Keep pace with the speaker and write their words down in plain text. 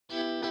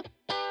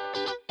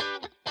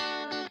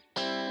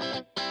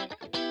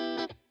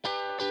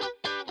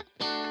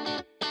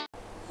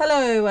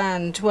Hello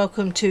and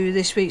welcome to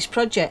this week's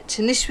project.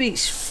 In this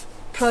week's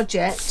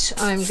project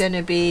I'm going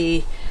to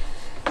be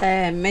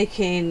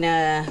making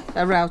a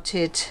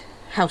routed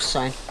house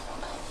sign,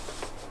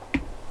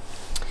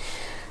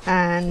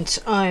 and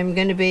I'm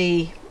going to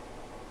be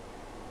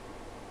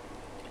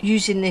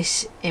using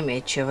this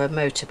image of a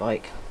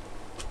motorbike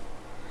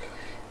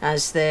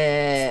as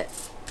the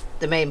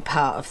main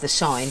part of the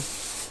sign.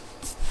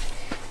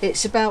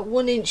 It's about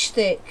 1 inch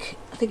thick.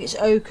 I think it's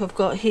oak I've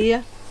got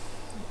here,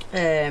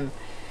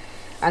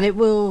 and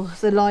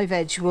the live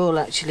edge will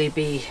actually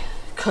be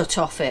cut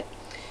off it,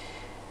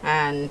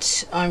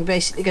 and I'm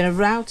basically going to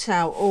route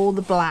out all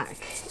the black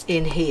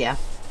in here,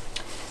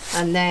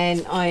 and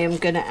then I am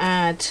going to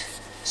add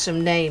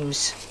some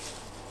names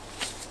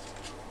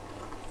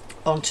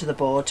onto the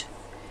board,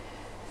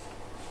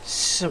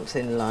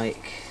 something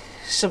like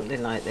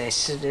this.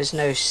 So there's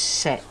no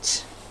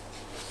set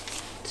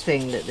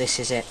thing that this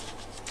is it.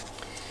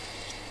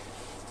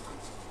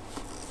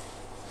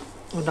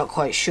 I'm not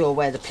quite sure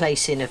where the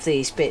placing of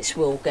these bits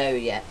will go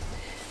yet,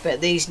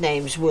 but these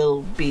names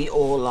will be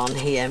all on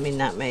here. I mean,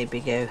 that maybe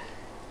go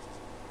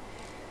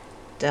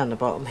down the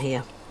bottom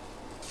here,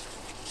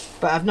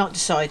 but I've not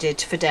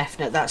decided for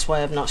definite. That's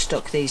why I've not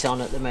stuck these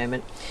on at the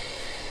moment.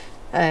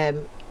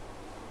 And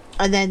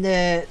then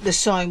the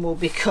sign will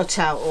be cut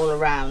out all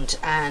around,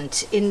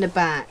 and in the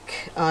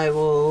back I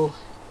will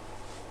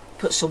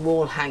put some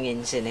wall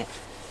hangings in it.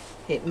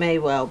 It may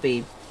well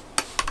be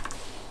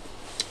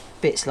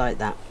bits like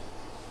that.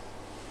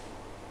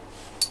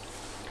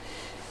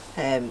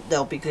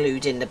 They'll be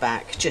glued in the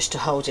back just to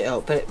hold it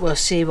up, but we'll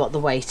see what the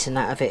weight and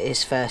that of it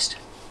is first.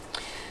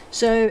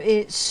 So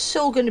it's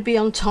all going to be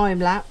on time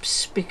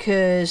lapse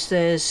because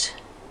there's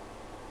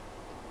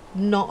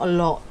not a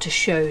lot to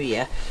show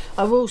you.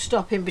 I will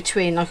stop in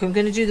between, like I'm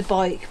going to do the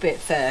bike bit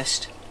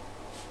first.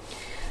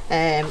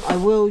 I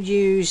will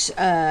use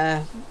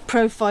a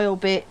profile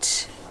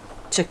bit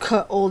to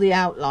cut all the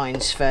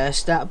outlines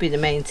first. That'll be the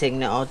main thing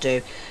that I'll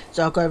do.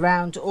 So I'll go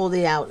around all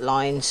the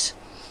outlines,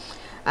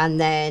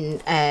 and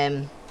then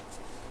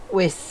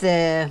with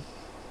the,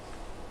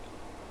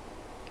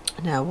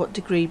 now what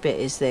degree bit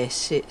is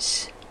this?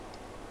 It's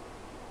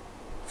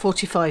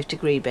 45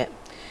 degree bit.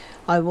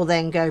 I will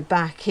then go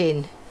back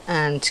in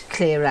and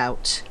clear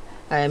out.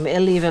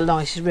 It'll leave a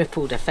nice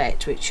rippled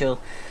effect, which will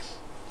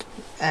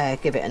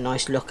give it a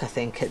nice look, I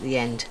think, at the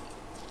end,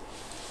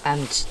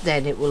 and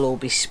then it will all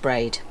be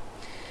sprayed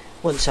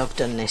once I've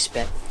done this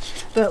bit.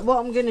 But what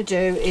I'm going to do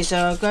is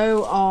I'll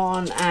go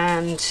on,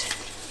 and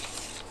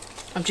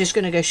I'm just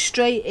going to go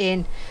straight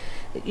in.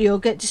 You'll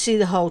get to see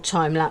the whole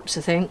time lapse,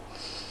 I think.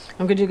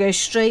 I'm going to go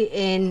straight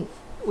in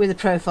with the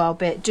profile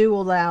bit, do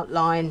all the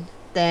outline,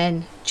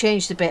 then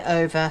change the bit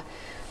over,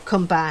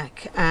 come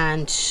back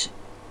and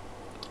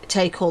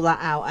take all that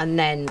out, and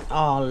then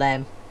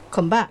I'll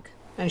come back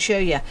and show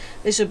you.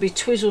 This will be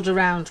twizzled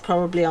around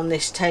probably on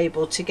this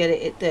table to get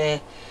it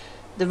at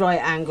the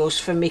right angles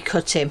for me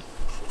cutting,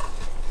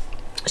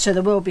 so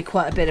there will be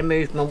quite a bit of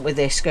movement with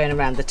this going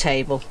around the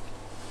table.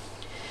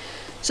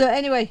 So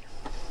anyway,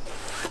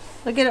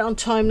 I'll get it on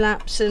time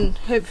lapse, and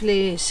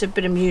hopefully it's a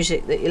bit of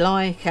music that you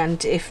like,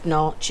 and if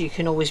not, you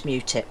can always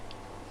mute it,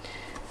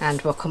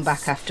 and we'll come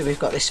back after we've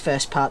got this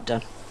first part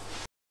done.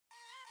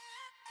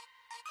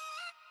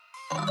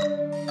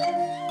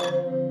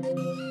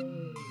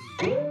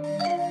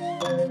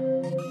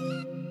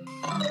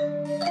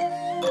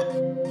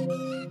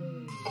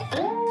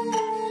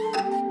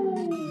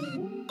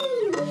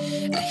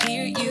 I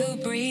hear you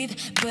breathe,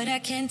 but I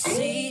can't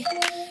see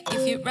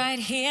if you're right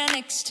here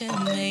next to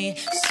me.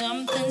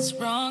 Something's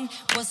wrong,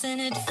 wasn't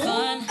it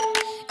fun?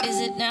 Is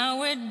it now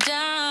we're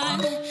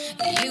done?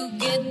 You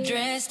get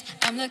dressed,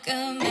 I'm like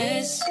a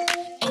mess,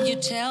 and you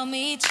tell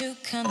me to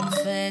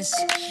confess,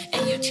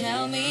 and you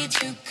tell me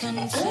to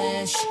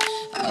confess.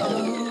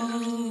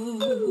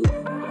 Oh,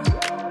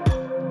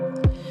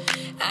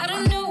 I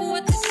don't know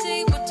what to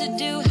say, what to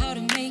do, how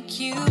to make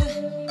you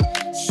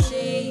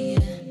see.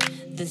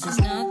 This is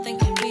nothing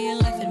in real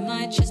life, it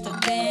might just have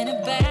been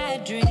a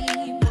bad dream.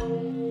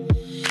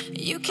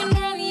 You can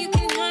run, you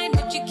can hide,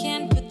 but you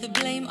can't put the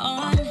blame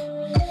on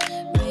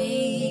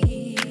me,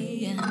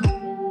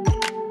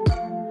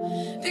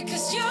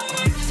 because you're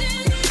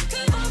acting like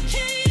a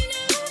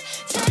volcano,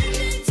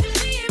 turning to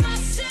be my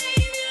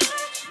savior.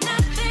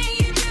 Nothing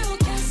you do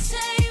can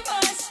save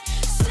us,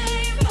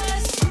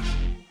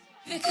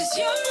 because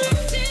you're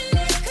acting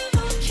like a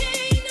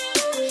volcano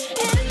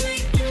and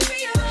making me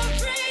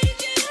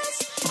outrageous.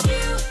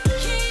 You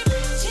keep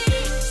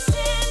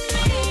teasing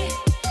me,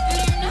 but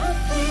you're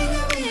nothing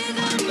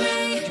without me.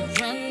 You're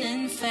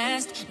running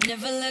fast,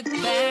 never look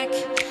back.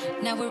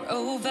 Now we're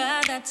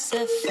over, that's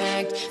a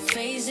fact.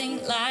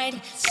 Phasing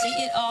light, see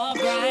it all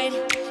right.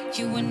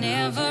 You were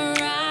never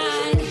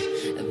right.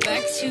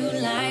 Back to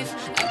life,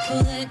 I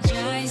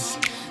apologize.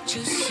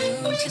 Too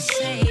soon to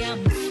say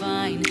I'm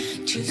fine.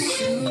 Too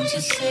soon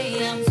to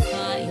say I'm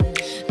fine.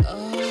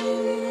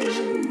 Oh,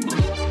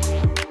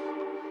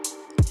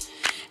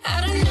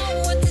 I don't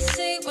know what to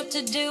say, what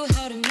to do,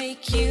 how to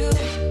make you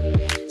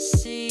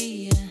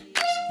see.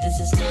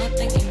 this is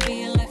nothing in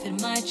real life,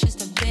 it might just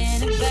have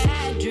been a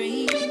bad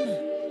dream.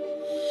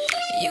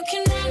 You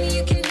can run,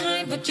 you can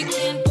hide, but you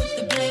can't put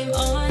the blame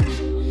on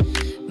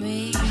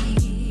me.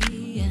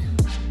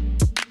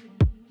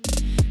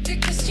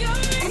 Because you're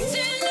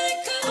acting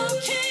like a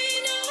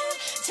volcano,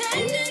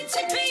 tending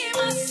to be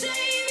my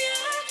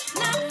savior.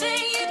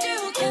 Nothing you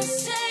do can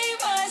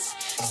save us,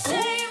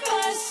 save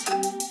us.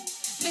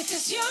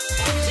 Because you're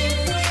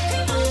acting like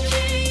a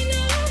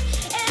volcano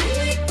and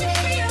make me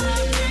feel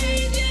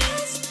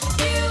outrageous.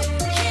 You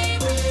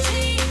keep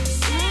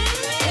teasing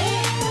me,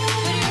 but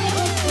you're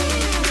not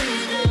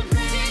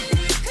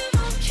acting like a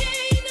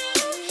volcano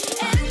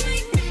and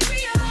make me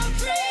feel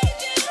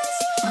outrageous.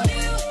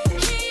 You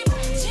keep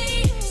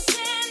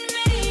teasing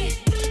me,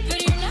 but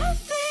you're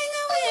nothing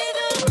with a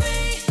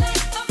break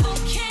like a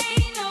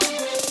volcano,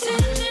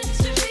 tending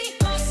to be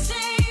my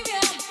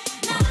savior.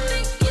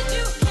 Nothing you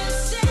do can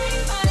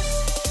save us,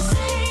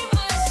 save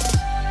us.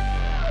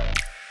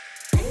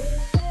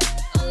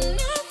 Oh,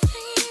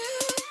 nothing you,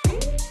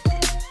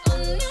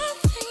 oh,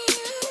 nothing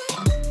you,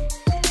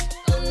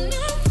 oh, nothing you, oh,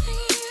 nothing you,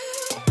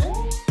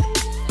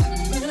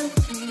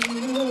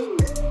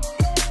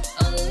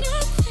 oh,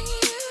 nothing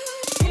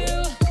you,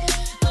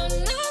 oh,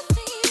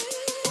 nothing you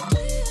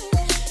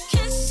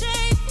can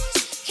save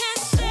us, can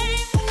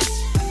save us.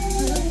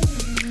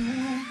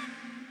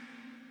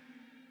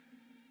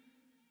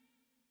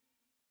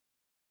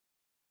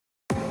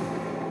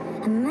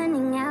 I'm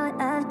running out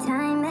of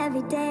time,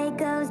 every day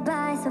goes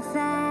by so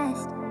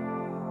fast.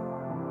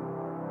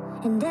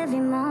 And every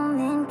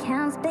moment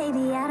counts,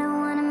 baby, I don't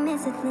wanna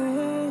miss a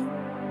thing.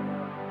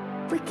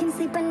 We can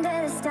sleep under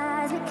the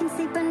stars, we can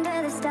sleep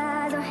under the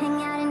stars, or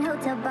hang out in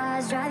hotel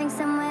bars, driving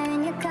somewhere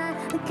in your car.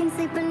 We can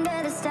sleep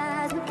under the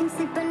stars, we can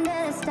sleep under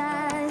the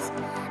stars,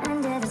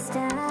 under the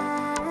stars.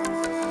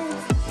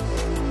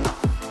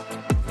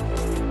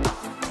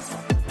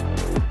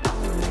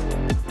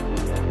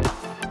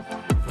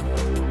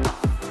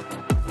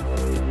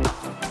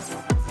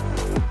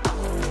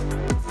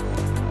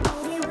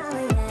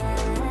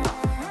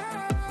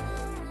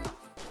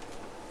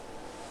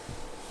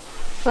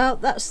 Well,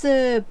 that's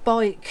the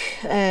bike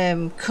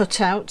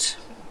cut out.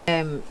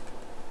 I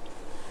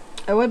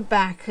went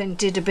back and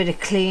did a bit of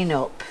clean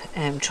up,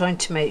 trying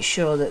to make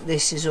sure that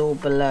this is all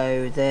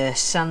below the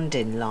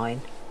sanding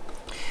line.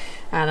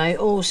 And I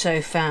also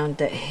found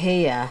that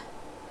here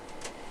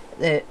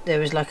there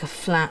was like a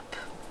flap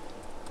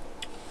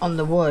on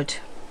the wood,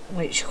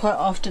 which quite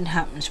often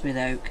happens with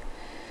oak.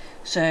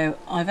 So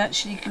I've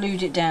actually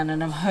glued it down,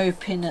 and I'm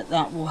hoping that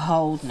that will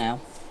hold now.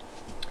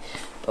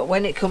 But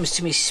when it comes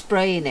to me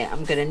spraying it,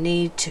 I'm going to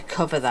need to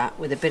cover that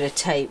with a bit of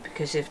tape,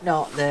 because if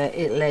not,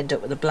 it'll end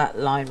up with a black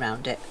line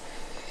around it.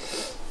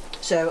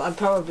 So I'm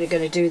probably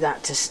going to do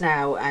that to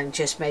now and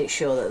just make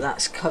sure that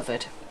that's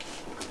covered.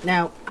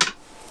 Now,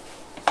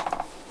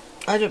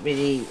 I'm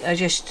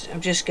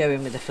just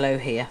going with the flow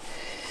here.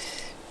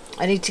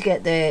 I need to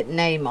get the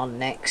name on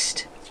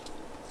next.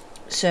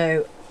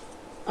 So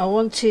I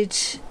wanted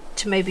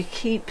to maybe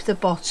keep the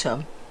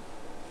bottom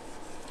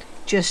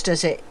just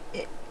as it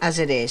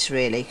is,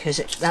 really, because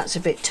that's a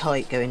bit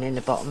tight going in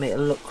the bottom,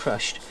 it'll look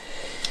crushed.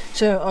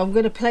 So I'm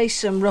going to place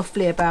them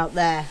roughly about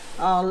there.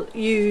 I'll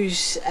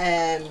use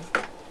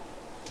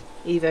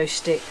Evo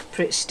stick,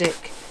 Pritt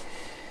stick,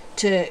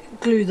 to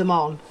glue them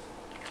on,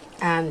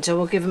 and I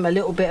will give them a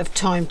little bit of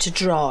time to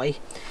dry.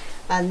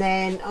 And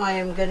then I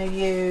am going to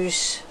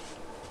use,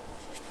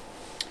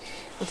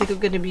 I think I'm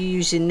going to be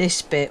using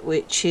this bit,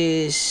 which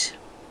is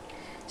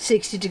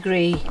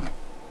 60-degree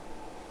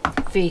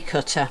V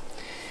cutter.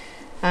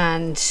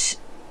 And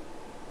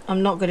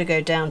I'm not going to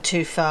go down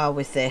too far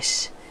with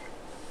this,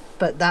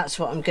 but that's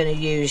what I'm going to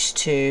use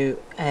to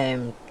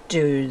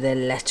do the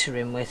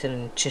lettering with,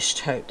 and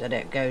just hope that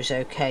it goes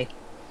okay.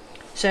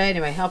 So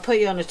anyway, I'll put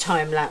you on a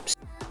time lapse.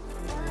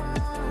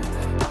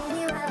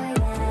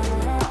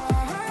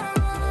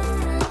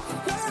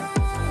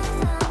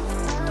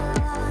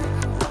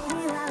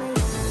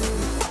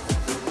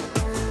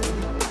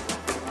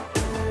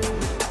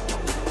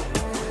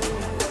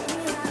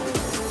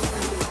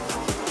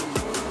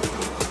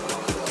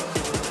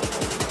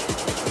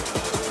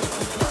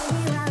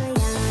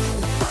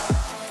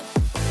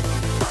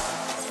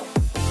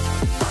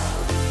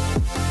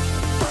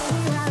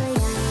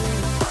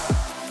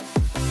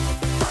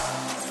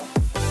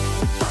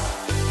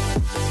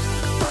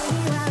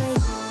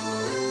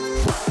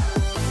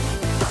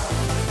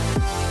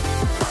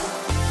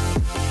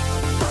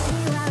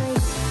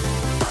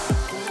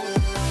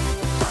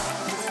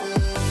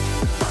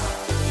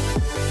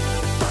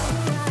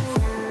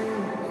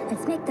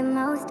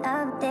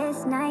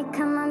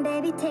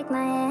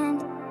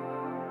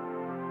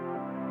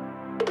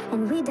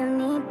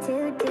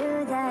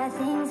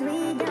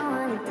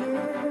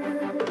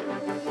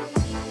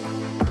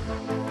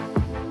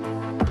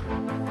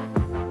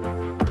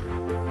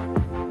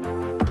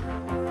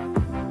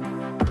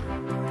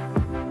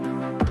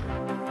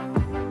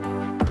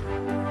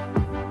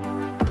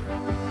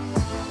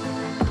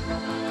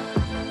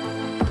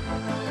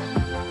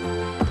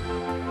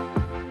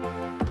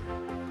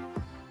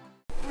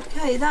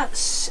 Okay,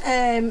 that's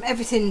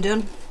everything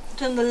done.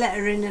 Done the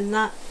lettering and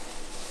that.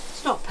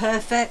 It's not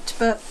perfect,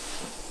 but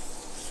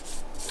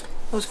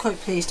I was quite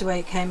pleased the way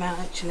it came out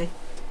actually.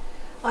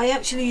 I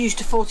actually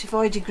used a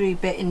 45-degree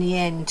bit in the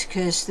end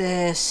because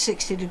the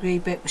 60-degree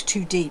bit was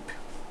too deep.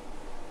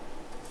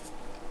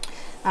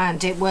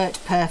 And it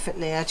worked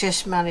perfectly. I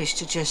just managed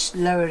to just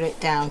lower it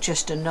down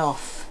just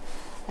enough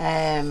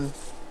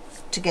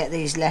to get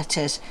these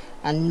letters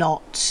and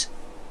not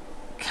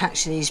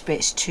catch these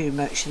bits too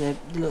much, the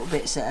little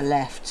bits that are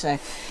left. So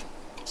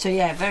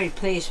yeah, very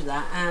pleased with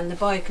that, and the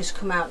bike has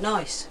come out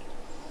nice.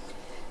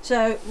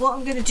 So what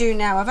I'm going to do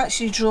now, I've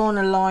actually drawn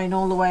a line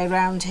all the way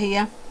around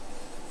here.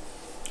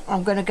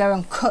 I'm going to go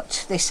and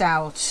cut this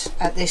out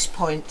at this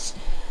point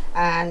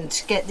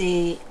and get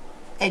the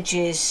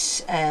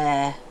edges,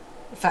 in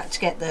fact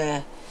get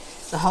the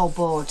whole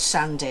board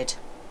sanded.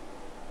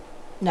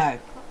 No,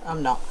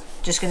 I'm not.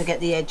 Just going to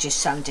get the edges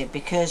sanded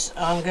because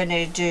I'm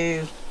going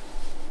to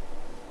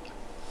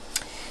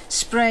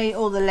spray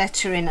all the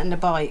lettering and the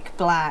bike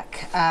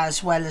black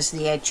as well as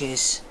the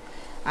edges,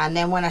 and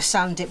then when I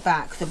sand it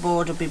back the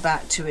board will be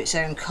back to its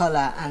own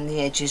colour and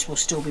the edges will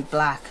still be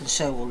black, and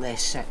so will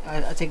this. So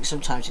I think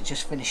sometimes it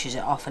just finishes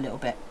it off a little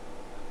bit.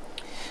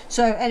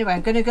 So anyway,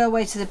 I'm going to go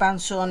away to the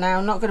bandsaw now.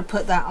 I'm not going to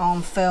put that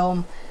on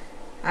film,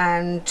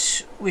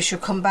 and we shall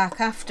come back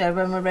after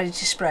when we're ready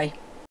to spray.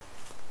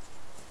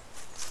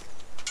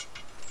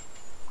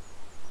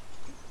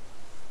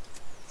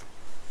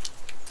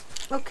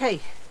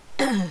 Okay,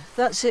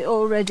 that's it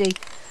already.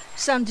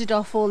 Sanded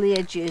off all the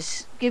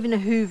edges, given a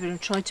hoover and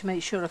tried to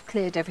make sure I've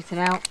cleared everything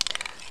out.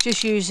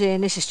 Just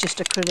using, this is just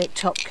acrylic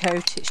top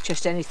coat, it's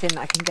just anything that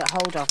I can get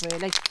hold of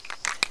really.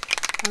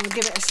 I'm going to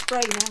give it a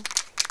spray now.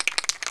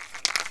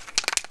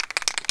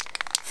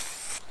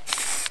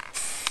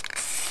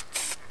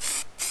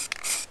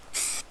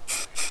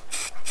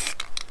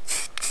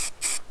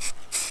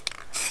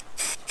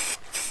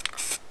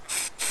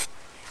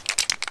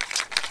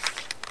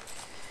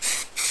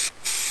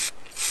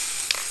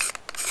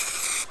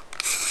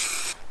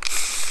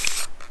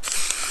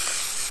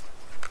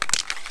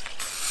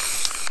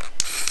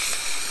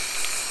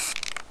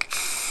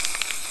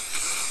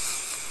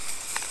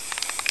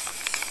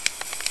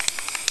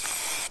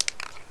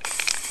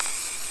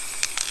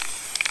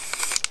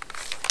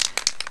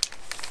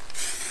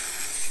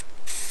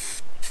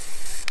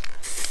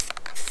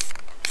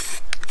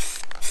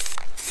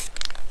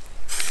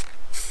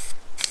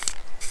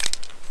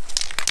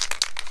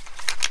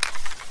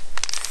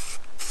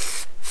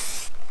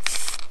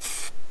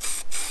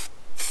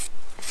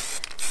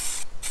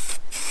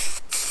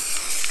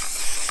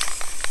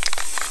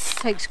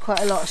 Takes quite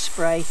a lot of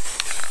spray,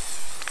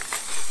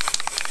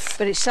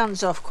 but it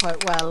sands off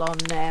quite well on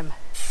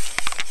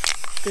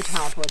good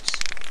hardwoods.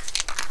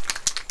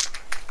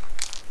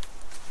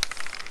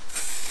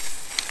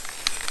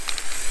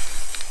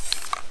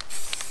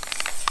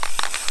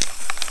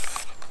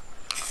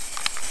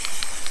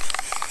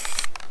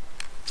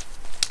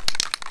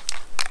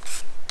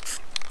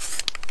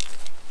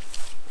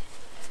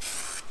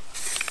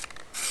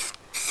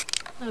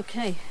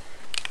 Okay.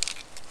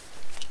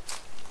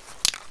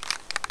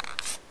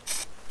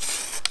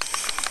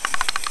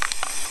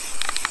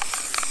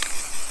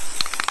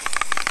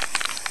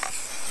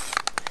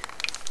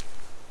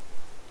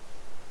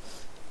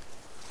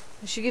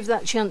 I should give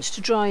that a chance to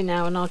dry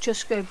now, and I'll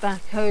just go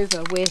back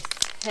over with,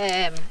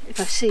 if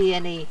I see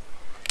any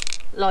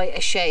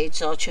lighter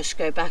shades, I'll just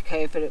go back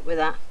over it with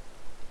that.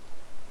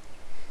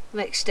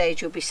 Next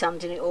stage we'll be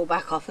sanding it all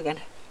back off again.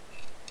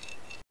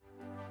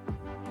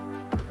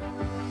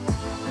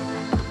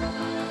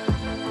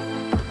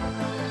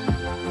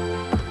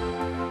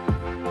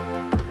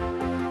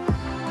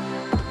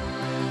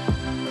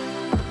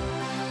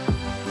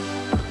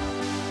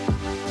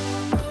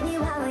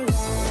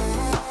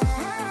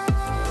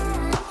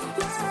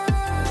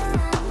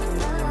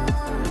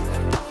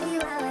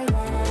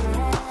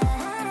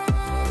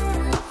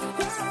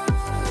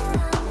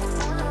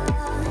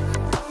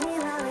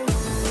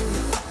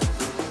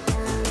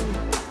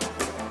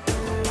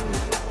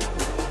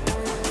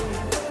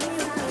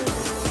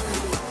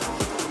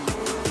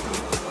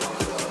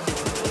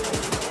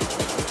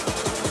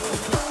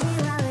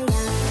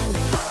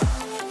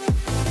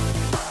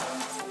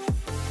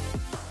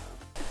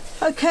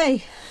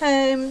 Okay,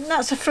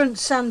 that's the front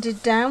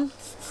sanded down.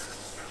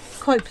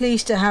 Quite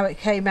pleased at how it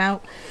came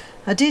out.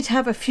 I did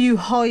have a few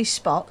high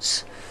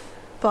spots,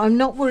 but I'm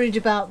not worried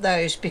about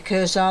those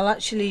because I'll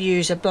actually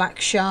use a black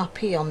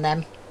Sharpie on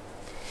them,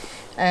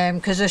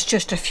 because there's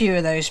just a few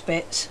of those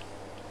bits.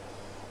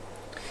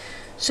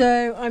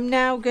 So I'm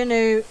now going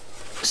to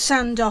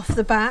sand off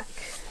the back.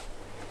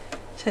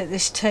 Take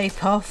this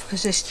tape off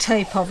because this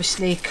tape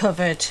obviously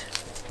covered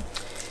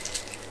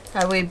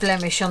a wee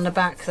blemish on the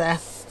back there.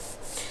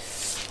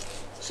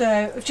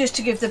 So just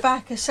to give the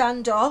back a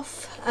sand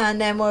off,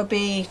 and then we'll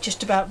be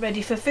just about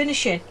ready for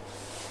finishing.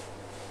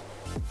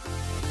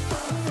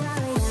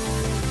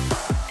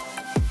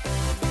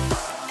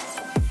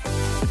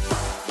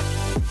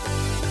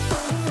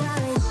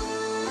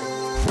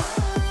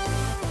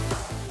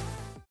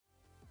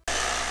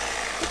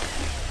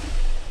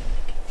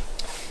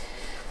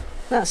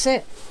 that's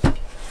it.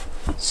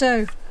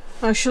 So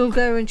I shall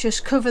go and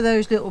just cover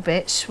those little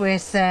bits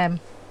with a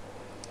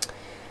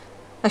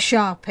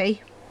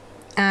Sharpie,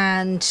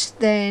 and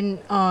then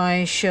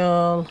I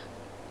shall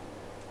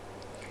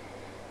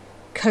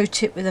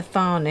coat it with a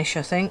varnish,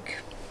 I think.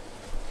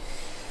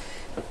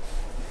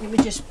 Let me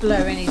just blow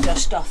any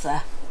dust off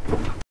there.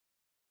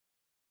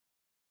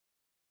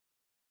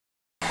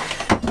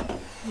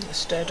 I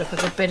stirred up a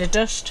good bit of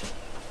dust.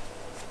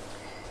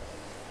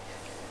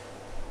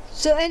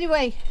 So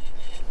anyway,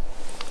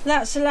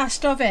 that's the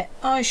last of it.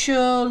 I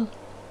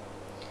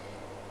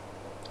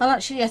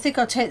think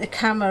I'll take the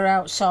camera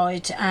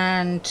outside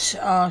and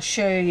I'll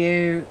show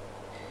you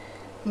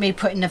me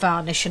putting the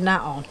varnish and that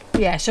on.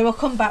 Yeah, so I'll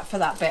come back for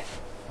that bit.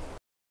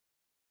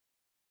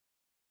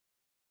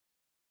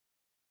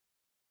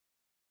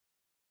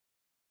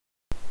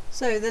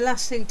 So the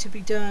last thing to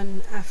be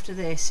done after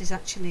this is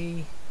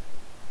actually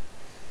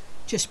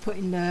just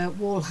putting the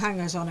wall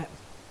hangers on it.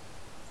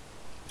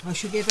 I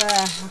should give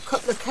a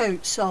couple of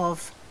coats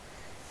of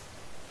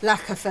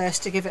lacquer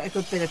first to give it a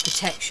good bit of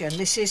protection.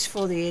 This is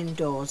for the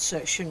indoors, so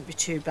it shouldn't be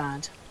too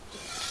bad.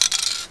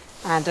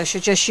 And I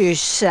should just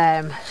use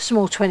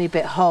small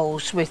 20-bit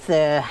holes with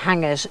the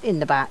hangers in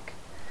the back.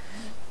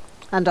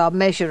 And I'll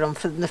measure them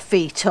from the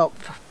feet up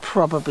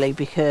probably,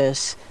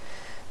 because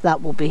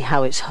that will be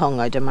how it's hung,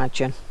 I'd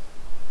imagine.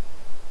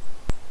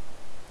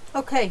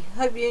 Okay,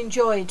 hope you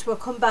enjoyed. We'll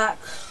come back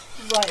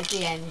right at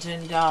the end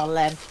and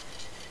I'll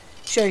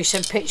show you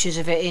some pictures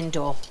of it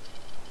indoor.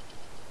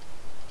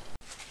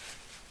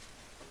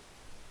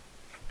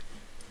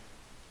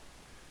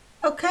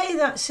 Okay,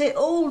 that's it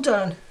all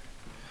done.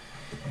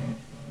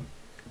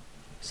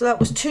 So that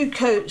was 2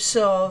 coats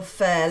of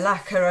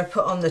lacquer I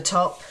put on the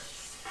top.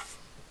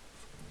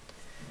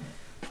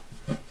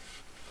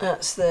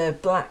 That's the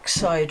black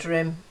side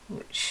rim,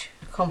 which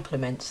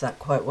complements that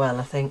quite well,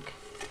 I think.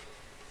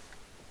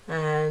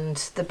 And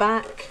the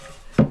back,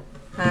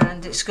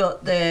 and it's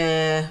got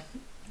the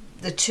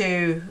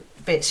 2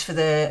 bits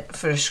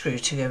for a screw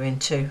to go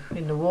into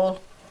in the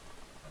wall.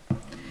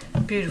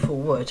 Beautiful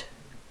wood.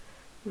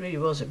 It really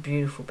was a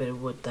beautiful bit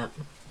of wood, that.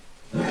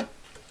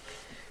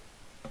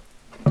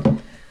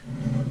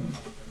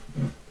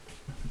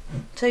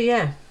 So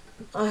yeah,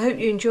 I hope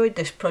you enjoyed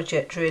this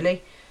project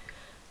really.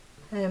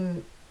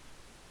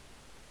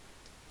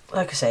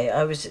 Like I say,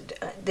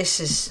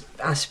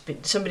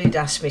 somebody had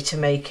asked me to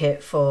make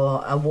it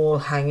for a wall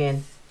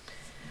hanging,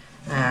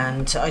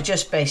 and I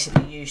just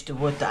basically used the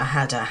wood that I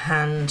had at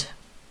hand.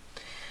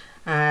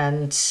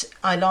 And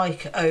I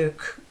like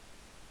oak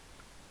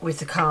with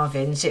the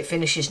carvings. It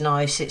finishes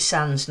nice, it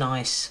sands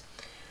nice,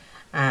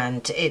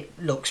 and it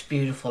looks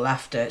beautiful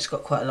after. It's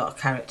got quite a lot of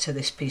character,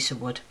 this piece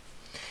of wood.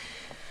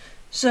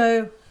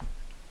 So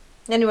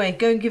anyway,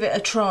 go and give it a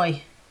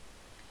try.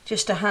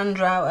 Just a hand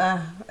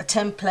router, a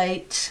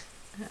template,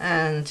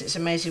 and it's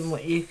amazing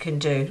what you can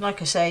do.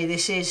 Like I say,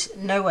 this is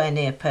nowhere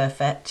near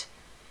perfect.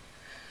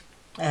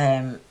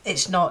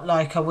 It's not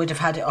like I would have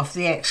had it off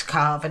the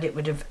X-Carve and it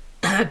would have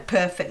had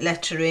perfect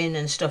lettering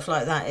and stuff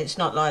like that. It's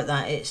not like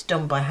that. It's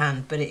done by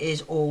hand, but it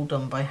is all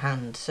done by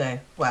hand. So,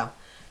 well,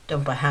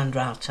 done by hand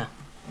router.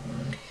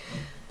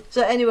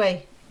 So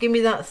anyway, give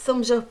me that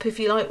thumbs up if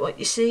you like what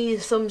you see,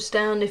 thumbs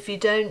down if you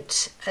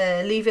don't.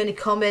 Leave any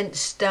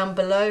comments down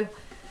below.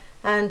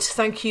 And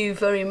thank you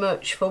very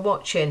much for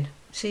watching.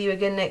 See you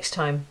again next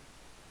time.